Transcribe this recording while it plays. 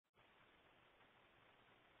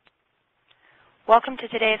Welcome to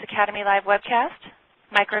today's Academy Live webcast,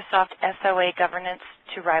 Microsoft SOA Governance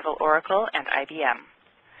to Rival Oracle and IBM.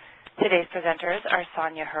 Today's presenters are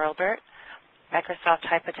Sonia Hurlbert, Microsoft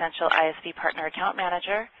High Potential ISV Partner Account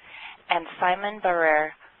Manager, and Simon Barrere,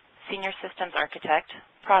 Senior Systems Architect,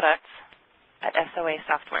 Products at SOA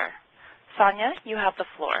Software. Sonia, you have the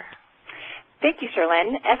floor. Thank you,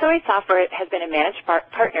 Sherlyn. SOA Software has been a managed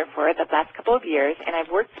partner for the last couple of years, and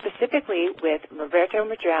I've worked specifically with Roberto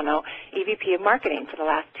Medrano, EVP of Marketing, for the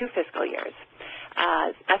last 2 fiscal years.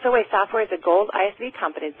 SOA Software is a gold ISV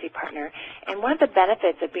competency partner, and one of the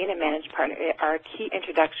benefits of being a managed partner are key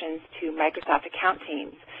introductions to Microsoft account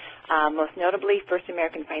teams. Most notably, First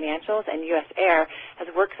American Financials and U.S. Air has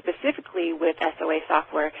worked specifically with SOA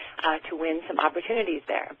Software to win some opportunities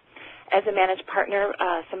there. As a managed partner,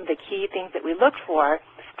 some of the key things that we look for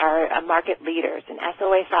are market leaders, and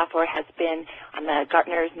SOA Software has been on the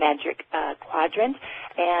Gartner's Magic Quadrant,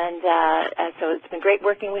 and so it's been great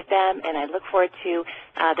working with them, and I look forward to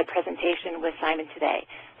the presentation with Simon today.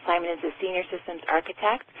 Simon is a Senior Systems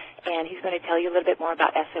Architect, and he's going to tell you a little bit more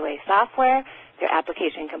about SOA Software, their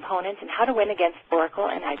application components, and how to win against Oracle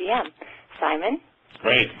and IBM. Simon?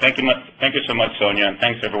 Great. Thank you so much, Sonia, and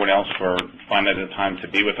thanks everyone else for finding the time to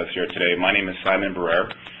be with us here today. My name is Simon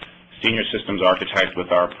Barrere, Senior Systems Architect with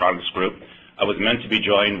our Products Group. I was meant to be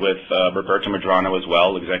joined with Roberto Medrano as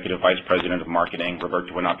well, Executive Vice President of Marketing.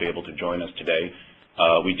 Roberto will not be able to join us today.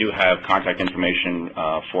 We do have contact information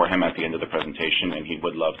for him at the end of the presentation, and he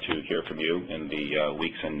would love to hear from you in the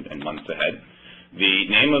weeks and months ahead. The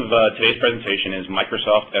name of today's presentation is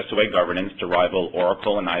Microsoft SOA Governance to Rival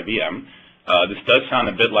Oracle and IBM. This does sound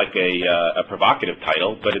a bit like a provocative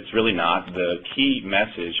title, but it's really not. The key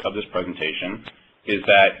message of this presentation is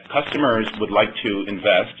that customers would like to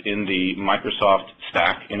invest in the Microsoft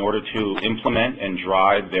stack in order to implement and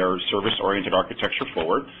drive their service-oriented architecture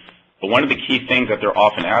forward. But one of the key things that they're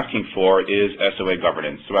often asking for is SOA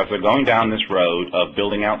governance. So as they're going down this road of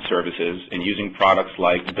building out services and using products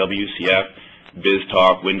like WCF,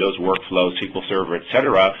 BizTalk, Windows Workflow, SQL Server,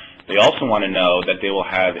 etc., they also want to know that they will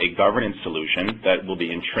have a governance solution that will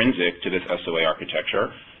be intrinsic to this SOA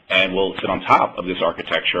architecture and will sit on top of this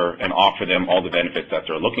architecture and offer them all the benefits that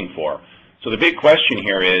they're looking for. So the big question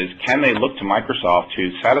here is, can they look to Microsoft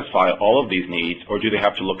to satisfy all of these needs, or do they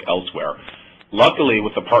have to look elsewhere? Luckily,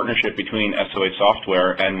 with the partnership between SOA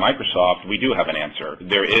Software and Microsoft, we do have an answer.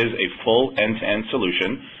 There is a full end-to-end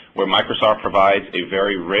solution where Microsoft provides a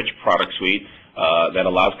very rich product suite that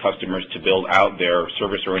allows customers to build out their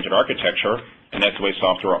service-oriented architecture, and SOA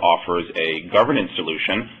Software offers a governance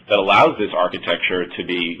solution that allows this architecture to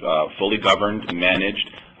be fully governed, managed,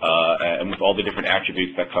 and with all the different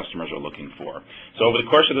attributes that customers are looking for. So over the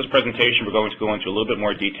course of this presentation, we're going to go into a little bit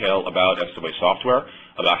more detail about SOA Software,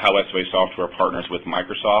 about how SOA Software partners with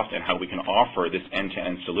Microsoft, and how we can offer this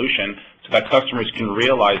end-to-end solution so that customers can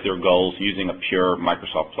realize their goals using a pure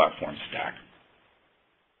Microsoft platform stack.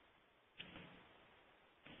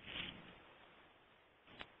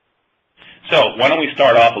 So why don't we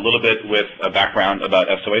start off a little bit with a background about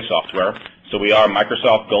SOA Software. So we are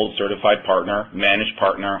Microsoft Gold Certified Partner, Managed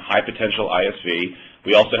Partner, High Potential ISV.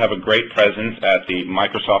 We also have a great presence at the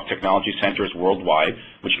Microsoft Technology Centers worldwide,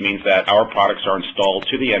 which means that our products are installed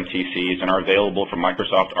to the MTCs and are available for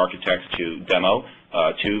Microsoft architects to demo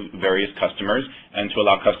to various customers and to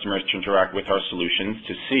allow customers to interact with our solutions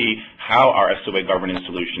to see how our SOA governance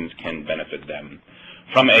solutions can benefit them.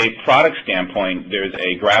 From a product standpoint, there's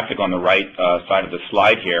a graphic on the right side of the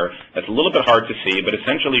slide here that's a little bit hard to see, but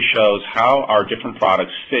essentially shows how our different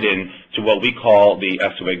products fit in to what we call the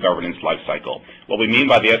SOA governance lifecycle. What we mean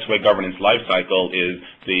by the SOA governance lifecycle is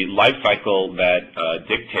the lifecycle that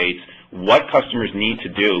dictates what customers need to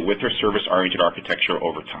do with their service-oriented architecture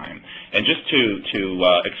over time. And just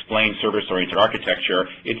to explain service-oriented architecture,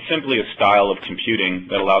 it's simply a style of computing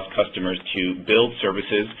that allows customers to build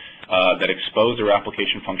services that expose their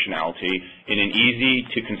application functionality in an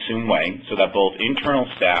easy-to-consume way so that both internal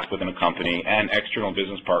staff within a company and external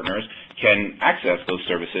business partners can access those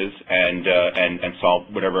services and solve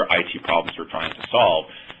whatever IT problems they're trying to solve.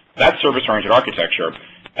 That's service-oriented architecture.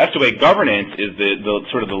 SOA governance is the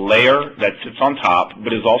sort of the layer that sits on top,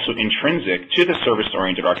 but is also intrinsic to the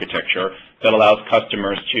service-oriented architecture that allows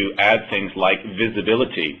customers to add things like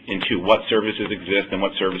visibility into what services exist and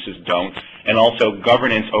what services don't, and also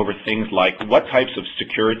governance over things like what types of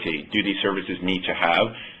security do these services need to have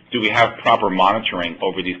Do we have proper monitoring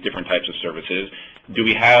over these different types of services? Do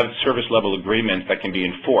we have service level agreements that can be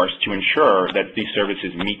enforced to ensure that these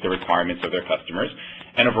services meet the requirements of their customers?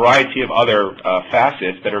 And a variety of other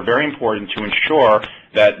facets that are very important to ensure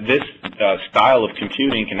that this style of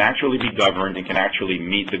computing can actually be governed and can actually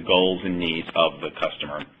meet the goals and needs of the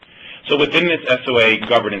customer. So within this SOA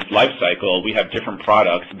governance lifecycle, we have different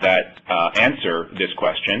products that answer this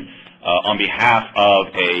question on behalf of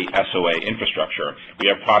a SOA infrastructure. We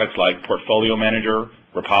have products like Portfolio Manager,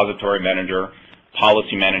 Repository Manager,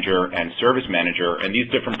 Policy Manager, and Service Manager, and these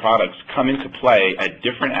different products come into play at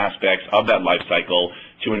different aspects of that lifecycle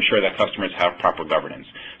to ensure that customers have proper governance.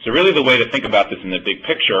 So really the way to think about this in the big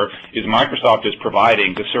picture is Microsoft is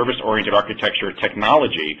providing the service-oriented architecture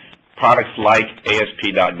technology, products like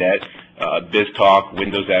ASP.NET, BizTalk,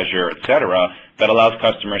 Windows Azure, etc., that allows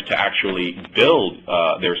customers to actually build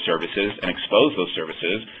their services and expose those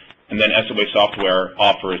services. And then SOA Software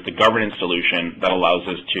offers the governance solution that allows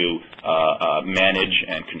us to manage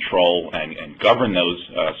and control and govern those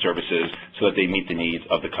services so that they meet the needs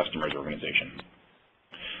of the customer's organization.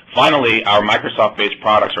 Finally, our Microsoft-based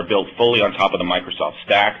products are built fully on top of the Microsoft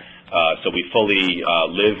stack. So we fully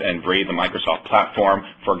live and breathe the Microsoft platform.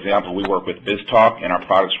 For example, we work with BizTalk, and our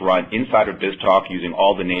products run inside of BizTalk using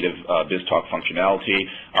all the native BizTalk functionality.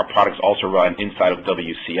 Our products also run inside of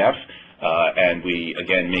WCF. And we,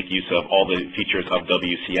 again, make use of all the features of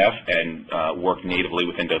WCF and work natively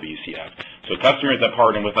within WCF. So customers that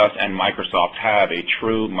partner with us and Microsoft have a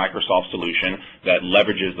true Microsoft solution that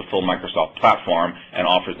leverages the full Microsoft platform and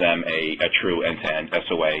offers them a true end-to-end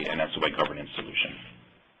SOA and SOA governance solution.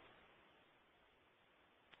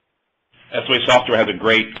 SOA Software has a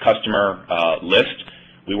great customer list.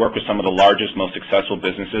 We work with some of the largest, most successful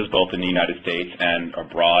businesses, both in the United States and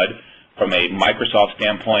abroad. From a Microsoft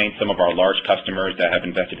standpoint, some of our large customers that have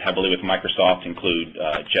invested heavily with Microsoft include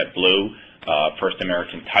JetBlue, First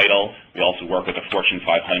American Title. We also work with a Fortune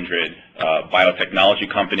 500 biotechnology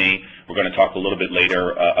company. We're going to talk a little bit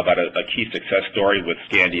later about a key success story with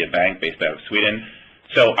Skandia Bank based out of Sweden.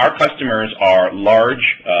 So our customers are large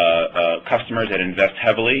customers that invest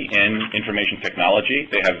heavily in information technology.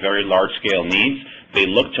 They have very large-scale needs. They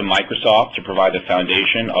look to Microsoft to provide the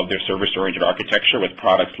foundation of their service-oriented architecture with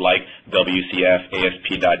products like WCF,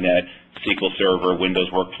 ASP.NET, SQL Server, Windows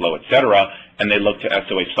Workflow, etc., and they look to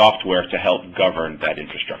SOA Software to help govern that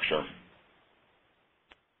infrastructure.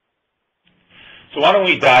 So why don't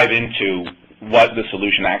we dive into what the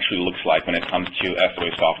solution actually looks like when it comes to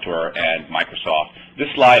SOA Software and Microsoft. This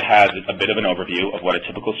slide has a bit of an overview of what a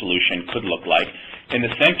typical solution could look like. In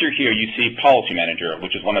the center here, you see Policy Manager,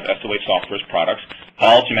 which is one of SOA Software's products.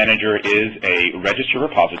 Policy Manager is a registered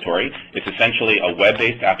repository. It's essentially a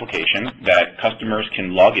web-based application that customers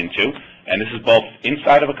can log into, and this is both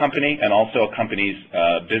inside of a company and also a company's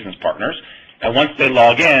business partners. And once they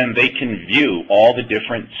log in, they can view all the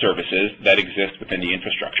different services that exist within the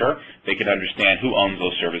infrastructure. They can understand who owns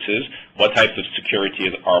those services, what types of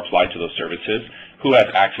security are applied to those services, who has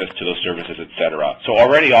access to those services, etc. So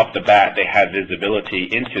already off the bat, they have visibility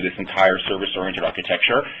into this entire service-oriented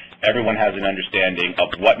architecture. Everyone has an understanding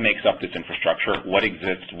of what makes up this infrastructure, what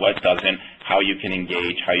exists, what doesn't, how you can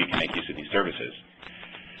engage, how you can make use of these services.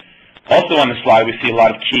 Also on the slide, we see a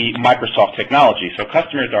lot of key Microsoft technology. So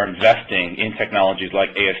customers are investing in technologies like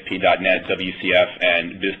ASP.NET, WCF,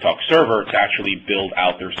 and BizTalk Server to actually build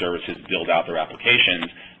out their services, build out their applications,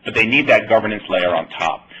 but they need that governance layer on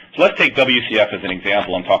top. So let's take WCF as an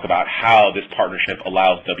example and talk about how this partnership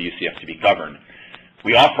allows WCF to be governed.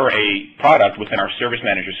 We offer a product within our Service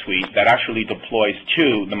Manager suite that actually deploys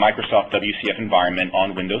to the Microsoft WCF environment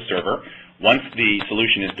on Windows Server. Once the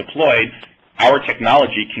solution is deployed, our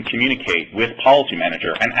technology can communicate with Policy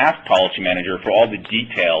Manager and ask Policy Manager for all the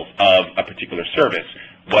details of a particular service.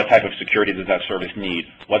 What type of security does that service need?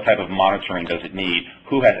 What type of monitoring does it need?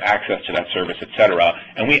 Who has access to that service, etc.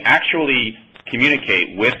 And we actually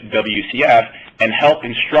communicate with WCF and help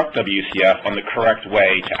instruct WCF on the correct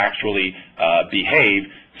way to actually behave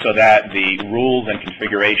so that the rules and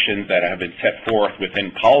configurations that have been set forth within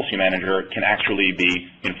Policy Manager can actually be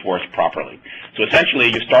enforced properly. So essentially,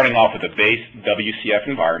 you're starting off with a base WCF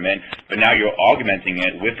environment, but now you're augmenting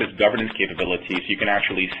it with this governance capability so you can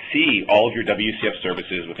actually see all of your WCF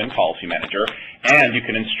services within Policy Manager, and you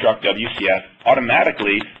can instruct WCF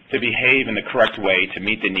automatically to behave in the correct way to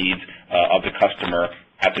meet the needs of the customer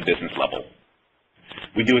at the business level.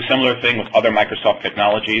 We do a similar thing with other Microsoft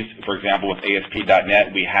technologies. For example, with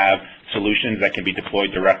ASP.NET, we have solutions that can be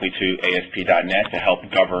deployed directly to ASP.NET to help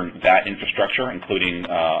govern that infrastructure, including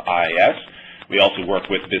IIS. We also work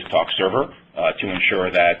with BizTalk Server to ensure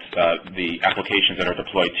that the applications that are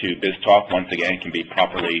deployed to BizTalk, once again, can be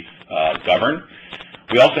properly governed.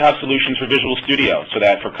 We also have solutions for Visual Studio, so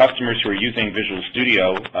that for customers who are using Visual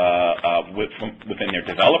Studio within their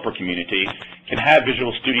developer community, can have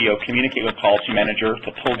Visual Studio communicate with Policy Manager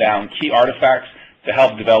to pull down key artifacts to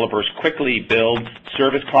help developers quickly build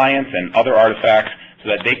service clients and other artifacts so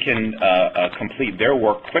that they can complete their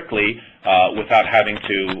work quickly without having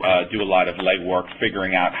to do a lot of legwork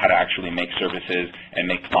figuring out how to actually make services and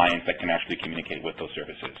make clients that can actually communicate with those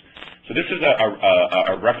services. So this is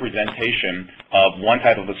a representation of one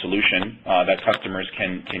type of a solution that customers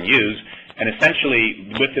can use. And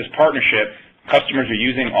essentially, with this partnership, customers are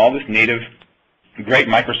using all this native great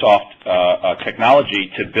Microsoft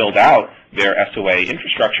technology to build out their SOA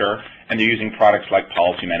infrastructure, and they're using products like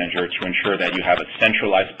Policy Manager to ensure that you have a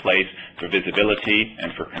centralized place for visibility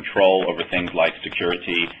and for control over things like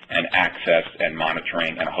security and access and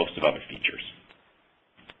monitoring and a host of other features.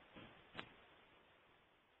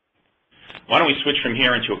 Why don't we switch from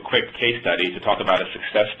here into a quick case study to talk about a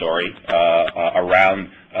success story around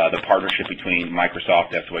the partnership between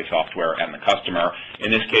Microsoft, SOA Software, and the customer.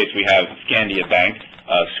 In this case, we have Skandia Bank,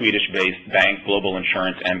 a Swedish-based bank, global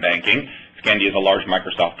insurance and banking. Skandia is a large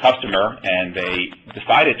Microsoft customer, and they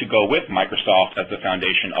decided to go with Microsoft as the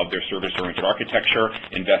foundation of their service-oriented architecture,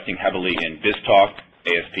 investing heavily in BizTalk,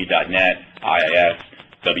 ASP.NET, IIS,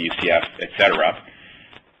 WCF, etc.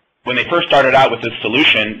 When they first started out with this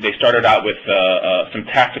solution, they started out with some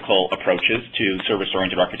tactical approaches to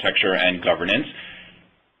service-oriented architecture and governance.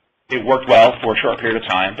 It worked well for a short period of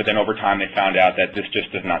time, but then over time they found out that this just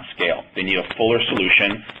does not scale. They need a fuller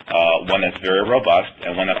solution, one that's very robust,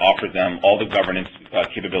 and one that offers them all the governance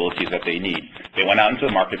capabilities that they need. They went out into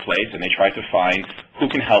the marketplace and they tried to find who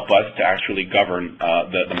can help us to actually govern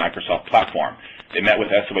the Microsoft platform. They met with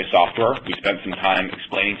SOA Software. We spent some time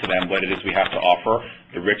explaining to them what it is we have to offer,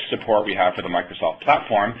 the rich support we have for the Microsoft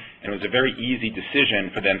platform, and it was a very easy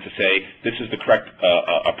decision for them to say, this is the correct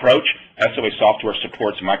approach. SOA Software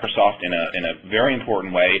supports Microsoft in a very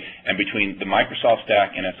important way, and between the Microsoft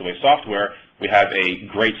stack and SOA Software, we have a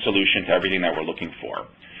great solution to everything that we're looking for.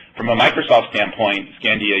 From a Microsoft standpoint,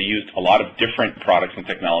 Skandia used a lot of different products and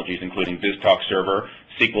technologies, including BizTalk Server,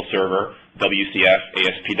 SQL Server, WCF,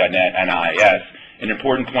 ASP.NET, and IIS. An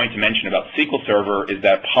important point to mention about SQL Server is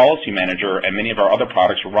that Policy Manager and many of our other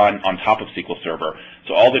products run on top of SQL Server.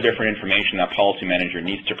 So all the different information that Policy Manager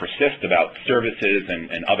needs to persist about services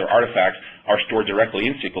and other artifacts are stored directly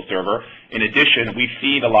in SQL Server. In addition, we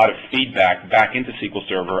feed a lot of feedback back into SQL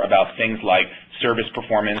Server about things like service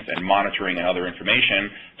performance and monitoring and other information.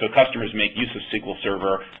 So customers make use of SQL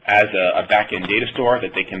Server as a back-end data store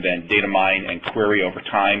that they can then data mine and query over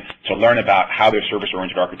time to learn about how their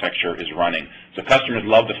service-oriented architecture is running. So customers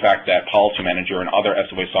love the fact that Policy Manager and other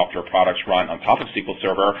SOA Software products run on top of SQL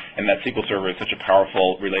Server, and that SQL Server is such a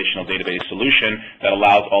powerful relational database solution that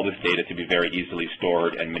allows all this data to be very easily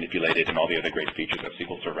stored and manipulated, and all the other great features that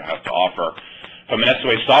SQL Server has to offer. From an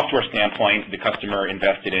SOA Software standpoint, the customer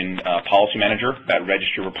invested in Policy Manager, that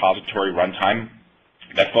register repository runtime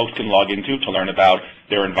that folks can log into to learn about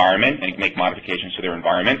their environment and make modifications to their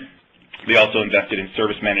environment. They also invested in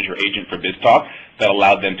Service Manager Agent for BizTalk that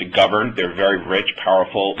allowed them to govern their very rich,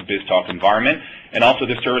 powerful BizTalk environment, and also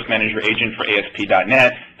the Service Manager Agent for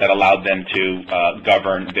ASP.NET that allowed them to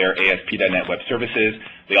govern their ASP.NET web services.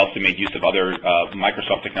 They also made use of other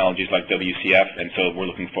Microsoft technologies like WCF, and so we're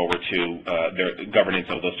looking forward to their governance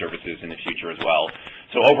of those services in the future as well.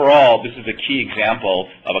 So overall, this is a key example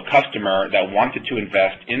of a customer that wanted to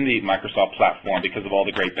invest in the Microsoft platform because of all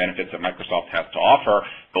the great benefits that Microsoft has to offer,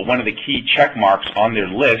 but one of the key check marks on their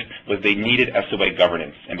list was they needed SOA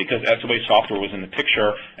governance. And because SOA Software was in the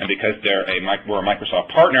picture, and because we're a Microsoft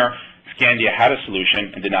partner, Skandia had a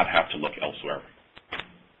solution and did not have to look elsewhere.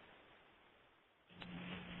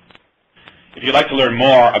 If you'd like to learn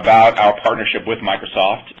more about our partnership with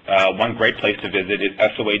Microsoft, one great place to visit is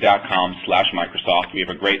SOA.com/Microsoft. We have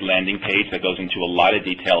a great landing page that goes into a lot of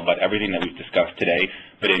detail about everything that we've discussed today,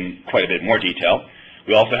 but in quite a bit more detail.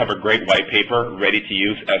 We also have a great white paper ready to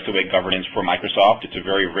use SOA governance for Microsoft. It's a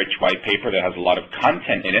very rich white paper that has a lot of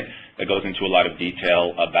content in it that goes into a lot of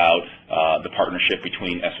detail about the partnership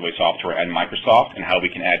between SOA Software and Microsoft and how we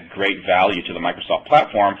can add great value to the Microsoft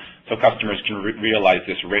platform so customers can realize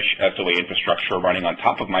this rich SOA infrastructure running on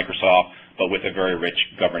top of Microsoft, but with a very rich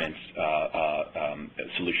governance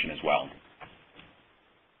solution as well.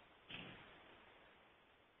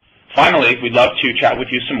 Finally, we'd love to chat with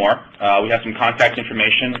you some more. We have some contact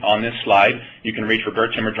information on this slide. You can reach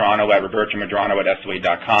Roberto Medrano at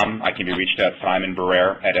robertomedrano@SOA.com. I can be reached at Simon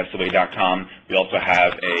Barrere at SOA.com. We also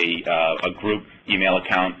have a group email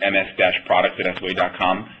account,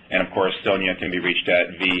 ms-products@SOA.com. And of course, Sonia can be reached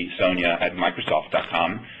at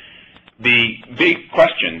vsonia@microsoft.com. The big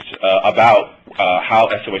questions about how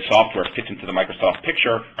SOA software fits into the Microsoft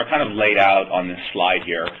picture are kind of laid out on this slide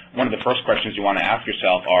here. One of the first questions you want to ask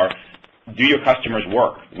yourself are, do your customers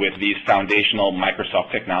work with these foundational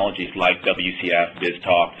Microsoft technologies like WCF,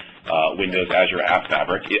 BizTalk, Windows, Azure App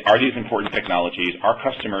Fabric? Are these important technologies? Are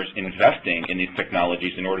customers investing in these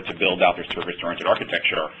technologies in order to build out their service-oriented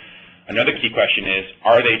architecture? Another key question is,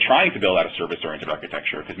 are they trying to build out a service-oriented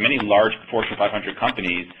architecture? Because many large Fortune 500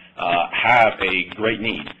 companies have a great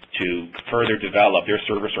need to further develop their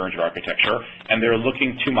service-oriented architecture, and they're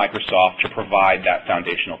looking to Microsoft to provide that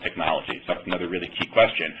foundational technology. So that's another really key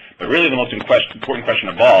question. But really the most important question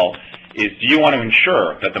of all is, do you want to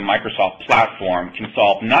ensure that the Microsoft platform can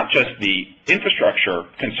solve not just the infrastructure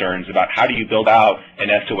concerns about how do you build out an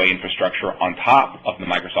SOA infrastructure on top of the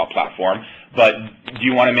Microsoft platform, but do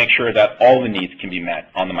you want to make sure that all the needs can be met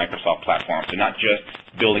on the Microsoft platform? So not just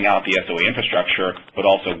building out the SOA infrastructure, but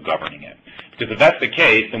also governing it. Because if that's the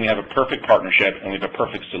case, then we have a perfect partnership and we have a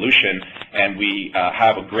perfect solution, and we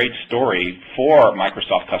have a great story for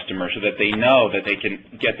Microsoft customers so that they know that they can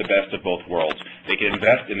get the best of both worlds. They can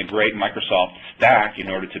invest in the great Microsoft stack in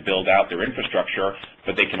order to build out their infrastructure,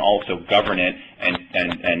 but they can also govern it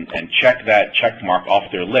and check that check mark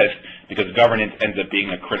off their list, because governance ends up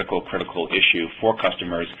being a critical issue for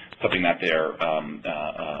customers, something that they're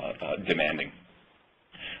demanding.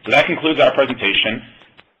 So that concludes our presentation.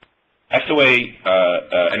 SOA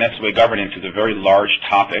and SOA governance is a very large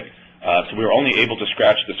topic, so we were only able to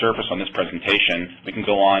scratch the surface on this presentation. We can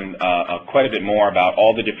go on quite a bit more about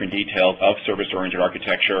all the different details of service-oriented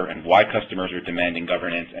architecture and why customers are demanding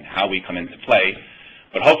governance and how we come into play.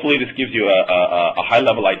 But hopefully this gives you a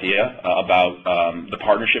high-level idea about the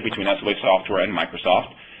partnership between SOA Software and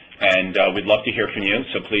Microsoft. And we'd love to hear from you,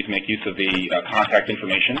 so please make use of the contact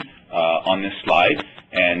information on this slide,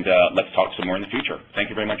 and let's talk some more in the future. Thank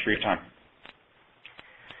you very much for your time.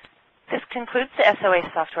 This concludes the SOA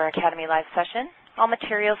Software Academy live session. All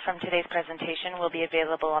materials from today's presentation will be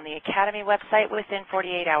available on the Academy website within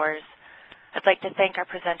 48 hours. I'd like to thank our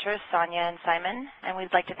presenters, Sonia and Simon, and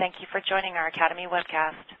we'd like to thank you for joining our Academy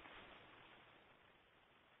webcast.